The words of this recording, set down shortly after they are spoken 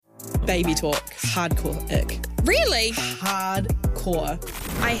baby talk. Hardcore ick. Really? Hardcore.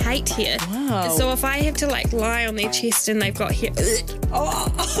 I hate hair. Wow. So if I have to like lie on their chest and they've got hair... Oh.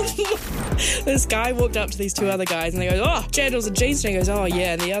 This guy walked up to these two other guys and they go, oh, sandals and jeans. And he goes, oh,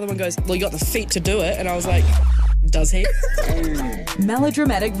 yeah. And the other one goes, well, you got the feet to do it. And I was like, does he?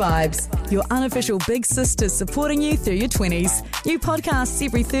 Melodramatic Vibes, your unofficial big sister supporting you through your 20s. New podcasts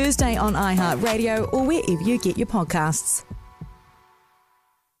every Thursday on iHeartRadio or wherever you get your podcasts.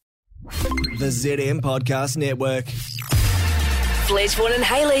 The ZM Podcast Network. Fletch, Vaughan and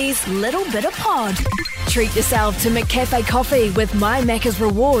Hayley's Little Bitta Pod. Treat yourself to McCafe coffee with My Macca's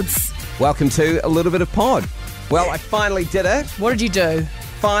Rewards. Welcome to a little bit of pod. Well, I finally did it. What did you do?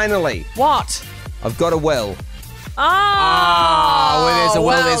 Finally. What? I've got a will. Oh, where there's a will,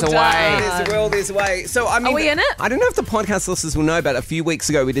 well there's a way. done. There's a will, there's a way. So, I mean, Are we in it? I don't know if the podcast listeners will know, but a few weeks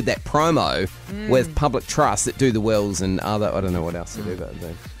ago we did that promo with Public Trust that do the wills and other, I don't know what else they do, but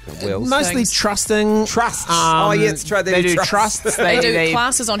the wills. Mostly Things. trusting. Trusts. Oh, yeah, it's true. They do trusts. trusts. They do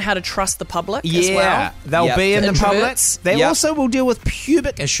classes on how to trust the public as Yeah, well. they'll Yep. be in the public. Introverts. They Yep. also will deal with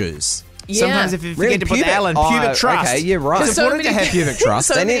pubic issues. Yeah. Sometimes if you Really? forget to put the Pubic? L in, Oh, pubic trust. okay, yeah, right. It's important to have pubic trust.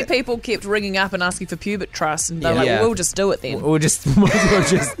 So They many need- people kept ringing up and asking for pubic trust, and they're Yeah. like, Yeah. well, we'll just do it then. We'll just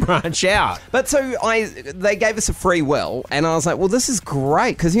branch out. But so they gave us a free will, and I was like, well, this is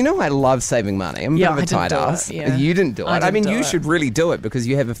great, because you know I love saving money. I'm a Yeah, bit of a I didn't tight do ass. it, yeah. You didn't do it. I I didn't mean, do you it. should really do it, because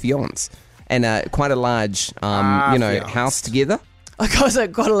you have a fiance and quite a large, Fiance. house together. Because I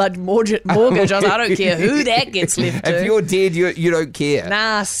got a large mortgage. I was like, I don't care who that gets left to. If you're dead, you don't care.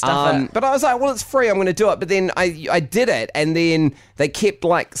 Nah, stuff it. But I was like, well, it's free. I'm going to do it. But then I did it, and then they kept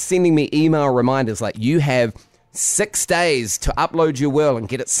like sending me email reminders like, you have 6 days to upload your will and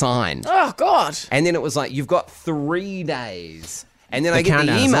get it signed. Oh, God. And then it was like, you've got 3 days. And then The I get the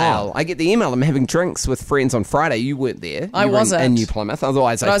countdown is email. on. I get the email. I'm having drinks with friends on Friday. You weren't there. I You were wasn't. in New Plymouth.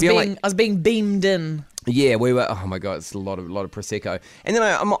 Otherwise, But I feel I was being beamed in. yeah, we were. Oh my god, it's a lot of prosecco. And then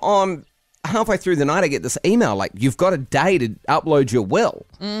I'm halfway through the night. I get this email like, you've got a day to upload your will.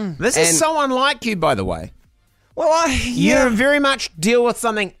 This And- is so unlike you, by the way. Well, You very much deal with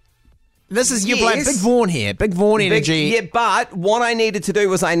something. This is you play Yes. Big Vaughan here. Big Vaughan energy. Yeah, but what I needed to do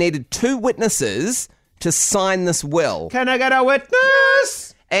was I needed 2 witnesses to sign this will. Can I get a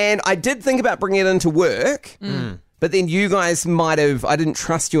witness? And I did think about bringing it into work, but then you guys might have, I didn't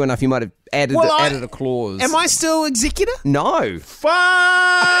trust you enough, you might have added a clause. Am I still executor? No. Fuck!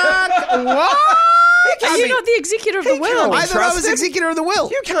 What? Are you not the executor of the can't will? be I thought I was trusted. executor of the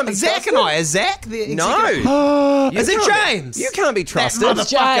will. You can't be Zach trusted. and I. Is Zach the executor? No. Is it can't be- James? You can't be That trusted. motherfucker.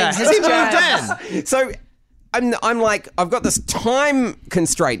 James. Has he It's moved in? So I'm like, I've got this time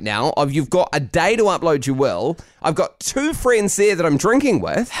constraint now of you've got a day to upload your will. I've got 2 friends there that I'm drinking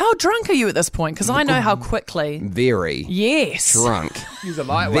with. How drunk are you at this point? Because I know how quickly. Very Yes. drunk. He's a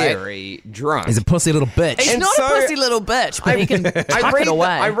lightweight. Very drunk. He's a pussy little bitch. He's And not so- a pussy little bitch, but he can tuck it away.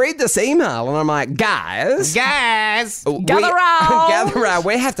 I read this email and I'm like, guys. Guys. Gather round. Gather round.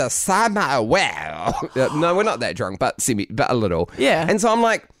 We have to sign my will. No, we're not that drunk, but a little. Yeah. And so I'm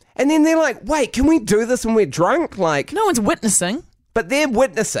like, and then they're like, wait, can we do this when we're drunk? Like, No one's witnessing. but they're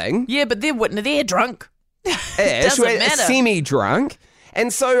witnessing. Yeah, but they're drunk. Ish, doesn't we're matter. semi-drunk.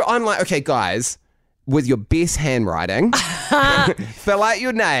 And so I'm like, okay, guys, with your best handwriting, fill out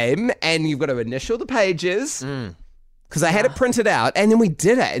your name and you've got to initial the pages. Because I had it printed out and then we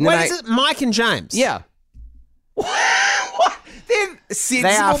did it. And then Wait, is it Mike and James? Yeah. What? They're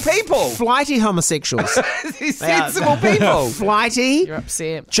They are sensible people. flighty homosexuals. They're sensible people. Flighty. You're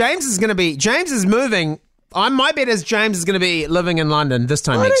upset. James is moving. My bet is James is going to be living in London this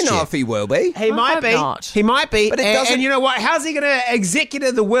time I next don't know year. if he will be. He might hope be. not. He might be. But it and, doesn't- and you know what? How's he going to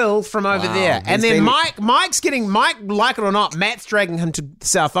executor the will from over Wow, there? he's And then been- Mike, like it or not, Matt's dragging him to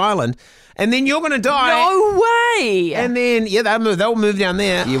South Island. And then you're going to die. No way. And then, yeah, they'll move down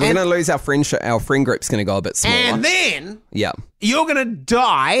there. Yeah, we're and, going to lose our friendship. Our friend group's going to go a bit smaller. and then yeah. you're going to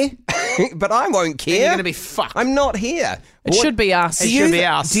die. But I won't care. You're going to be fucked. I'm not here. it should be us. It should be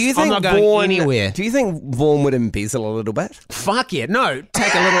us. Do you I'm think not going Vaughan, anywhere. Do you think Vaughan would embezzle a little bit? Fuck yeah. No,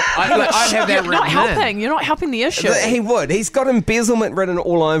 take a little. I'd have that You're written not in. helping. You're not helping the issue. He would. He's got embezzlement written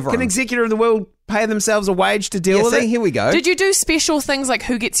all over Can him. executor of the will pay themselves a wage to deal Yeah, with see, it? here we go. Did you do special things like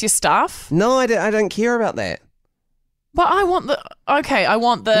who gets your stuff? No, I don't care about that. But I want the. Okay, I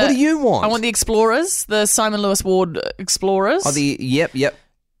want the. What do you want? I want the Explorers, the Simon Lewis Ward Explorers. Oh, yep.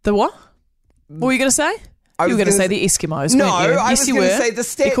 The what? What were you going to say? I You were was going to gonna say the Eskimos, No, weren't you? I Yes, was you gonna were. say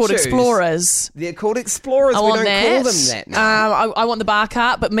the They're called statues. Explorers. They're called Explorers. I We want don't that. call them that now. I want the bar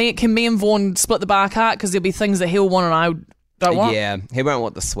cart, but can me and Vaughan split the bar cart? Because there'll be things that he'll want and I don't want. Yeah, he won't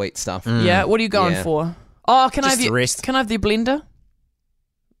want the sweet stuff. Yeah, what are you going Yeah. for? Oh, can I Just have the rest. Can I have the blender?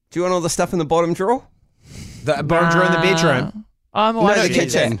 Do you want all the stuff in the bottom drawer? The bottom drawer in the bedroom. I No, don't the do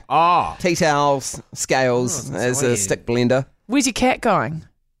kitchen. that. Oh. Tea towels, scales, as a weird. stick blender. Where's your cat going?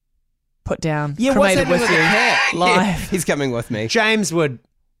 Put down. Yeah, what's Cremated happening with with you. the cat? Live. He's coming with me. James would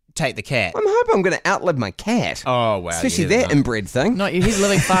take the cat. I'm hoping I'm going to outlive my cat. Oh, wow. Especially you that never know. inbred thing. Not you. He's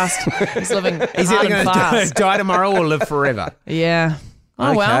living fast. He's living He's hard either and going to fast. die tomorrow or live forever. Yeah.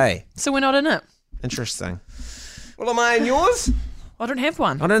 Oh, well. Okay. So we're not in it. Interesting. Well, am I in yours? I don't have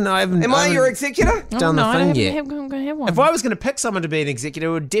one. I don't know. I haven't, Am I your executor? done the I thing don't yet. I'm going to have one. If I was going to pick someone to be an executor,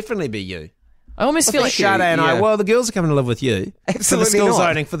 it would definitely be you. I almost feel like you. Sade and Yeah. I. Well, the girls are coming to live with you. Absolutely for the school not.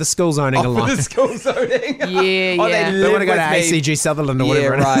 zoning. For the school zoning For alone. the school zoning. Yeah, Oh, yeah. they They want to go to live with me. ACG Sutherland or Yeah,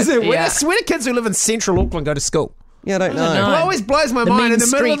 whatever right. it is. Where, Yeah. where do kids who live in central Auckland go to school? Yeah, I don't know. know. It always blows my The mind. In mean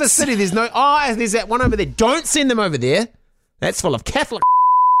the middle of the streets. city, there's no... Oh, there's that one over there. Don't send them over there. That's full of Catholic...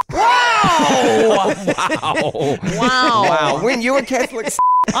 Wow. Wow. When you were Catholic,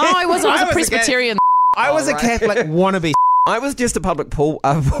 Oh, I was I a was a Presbyterian. I was a Catholic wannabe. I was just a public pool.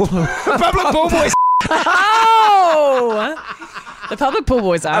 Public pool boys. Oh! The public pool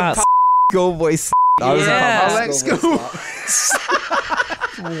boys are us. School voice. I was Yeah. a I public like school. school.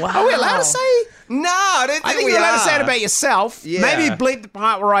 Wow. Are we allowed to say? No, I don't think, I think we you're allowed are. to say it about yourself. Yeah. Maybe bleep the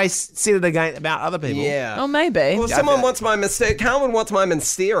part where I said it again about other people. Yeah. Oh, maybe. Well, someone wants my Monstera. Carmen wants my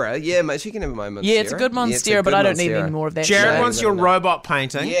Monstera. Yeah, mate, she can have my Monstera. Yeah, it's a good Yeah, it's a Monstera, but good I don't need Monstera. any more of that Jared shit. wants your robot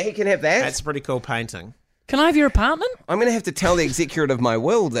painting. Yeah, he can have that. That's a pretty cool painting. Can I have your apartment? I'm going to have to tell the executor of my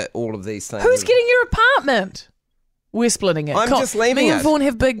will that all of these things. Who's getting your apartment? We're splitting it. I'm just leaving Me and it. Vaughan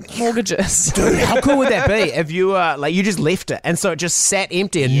have big mortgages. Dude, how cool would that be if you like you just left it and so it just sat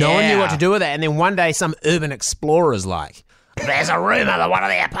empty and no one knew what to do with it, and then one day some urban explorer's like, there's a rumour that one of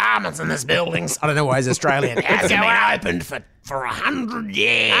the apartments in this building's, I don't know why he's Australian, hasn't been opened for 100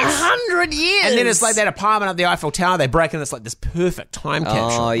 years. 100 years. And then it's like that apartment up the Eiffel Tower, they break in, it's like this perfect time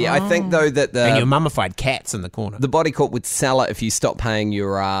capsule. Oh, yeah. I think, though, that And your the mummified cat's in the corner. the body court would sell it if you stop paying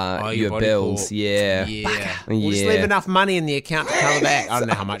your your body bills. court. Yeah. We'll just leave enough money in the account to cover that. I don't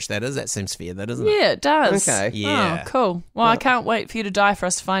know how much that is. That seems fair, that doesn't it? Yeah, it does. Okay. Yeah. Oh, cool. Well, I can't wait for you to die for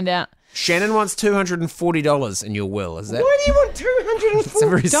us to find out. Shannon wants $240 in your will. Is that? Why do you want 240? It's a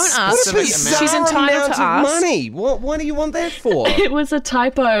very Don't ask. What a specific She's amount. bizarre entitled amount to of ask. money. Why do you want that for? It was a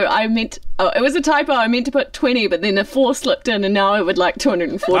typo. I meant to put 20, but then a 4 slipped in, and now I would like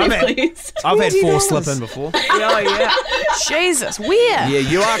 240, please. I've had 4 slip in before. Oh, yeah. Jesus, where? Yeah,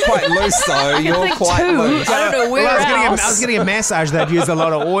 you are quite loose, though. You're think quite two. loose. I don't know where Well, I else. was getting a massage. They'd use a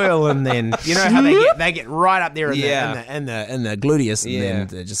lot of oil, and then you know how they get right up there in the gluteus, and then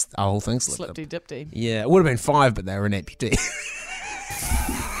they just the whole thing slipped. Slipty dipty. Yeah, it would have been 5, but they were an amputee.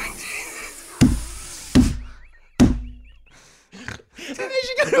 And then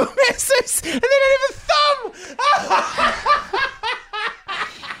she go to a massage, and they don't have a thumb.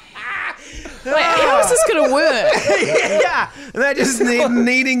 Wait, how is this going to work? Yeah, and they just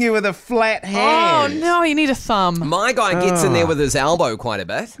kneading you with a flat Oh, hand. no, you need a thumb. My guy gets in there with his elbow quite a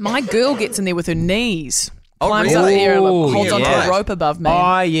bit. My girl gets in there with her knees. Oh, Climbs really? up there, Oh, holds yeah, onto right. a rope above me.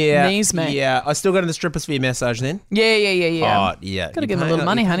 Oh yeah, Knees, mate. Yeah, I still go to the strippers for your massage then. Yeah. Oh yeah, Got to You give them a pay- little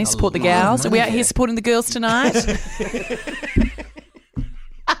money, honey. a Support the lot of gals. Are we money out here supporting the girls tonight?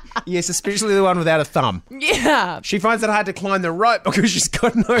 Yes, especially the one without a thumb. Yeah. She finds it hard to climb the rope because she's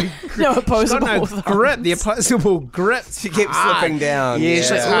got no opposable she's got no grip. The opposable grip. She keeps slipping down. Yeah,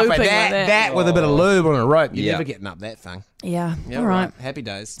 she's Like halfway. looping like That that. with a bit of lube on a rope. You're Yeah. never getting up that thing. Yeah. Yeah, All right. Happy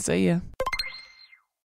days. See ya.